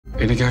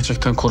Beni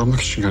gerçekten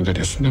korumak için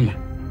gönderiyorsun değil mi?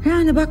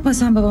 Yani bakma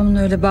sen babamın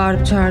öyle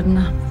bağırıp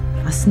çağırdığına.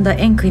 Aslında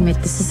en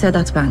kıymetlisi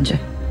Sedat bence.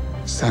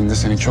 Sen de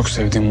seni çok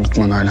sevdiğimi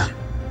unutma Nalan.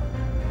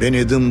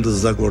 Beni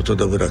dımdızlak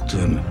ortada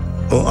bıraktığın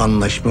o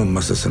anlaşma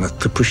masasına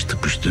tıpış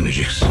tıpış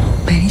döneceksin.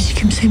 Ben hiç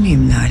kimse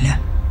miyim Lale?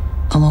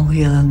 Ama bu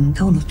yalanını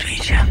da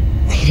unutmayacağım.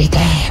 Feride.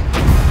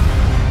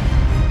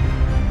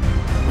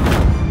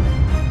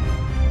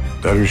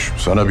 Derviş,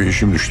 sana bir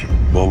işim düştü.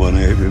 Babanı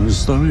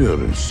hepimiz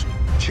tanıyoruz.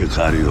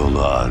 Çıkar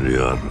yolu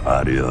arıyor.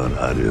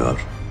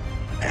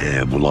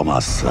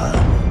 Bulamazsa?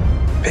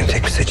 Benim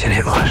tek bir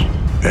seçeneğim var.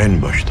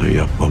 En başta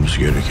yapmamız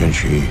gereken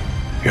şeyi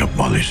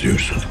yapmalıyız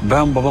diyorsun.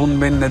 Ben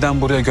babamın beni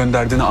neden buraya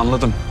gönderdiğini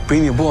anladım.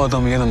 Beni bu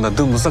adamın yanında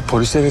dımdızlak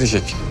polise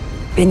verecek.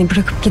 Beni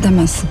bırakıp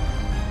gidemezsin.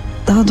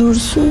 Daha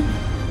doğrusu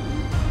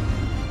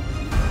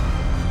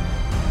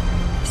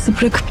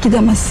bizi bırakıp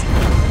gidemezsin.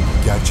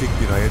 Gerçek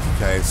bir hayat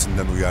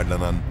hikayesinden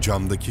uyarlanan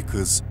Camdaki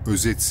Kız,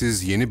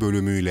 özetsiz yeni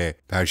bölümüyle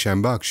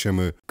Perşembe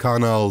akşamı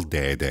Kanal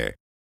D'de.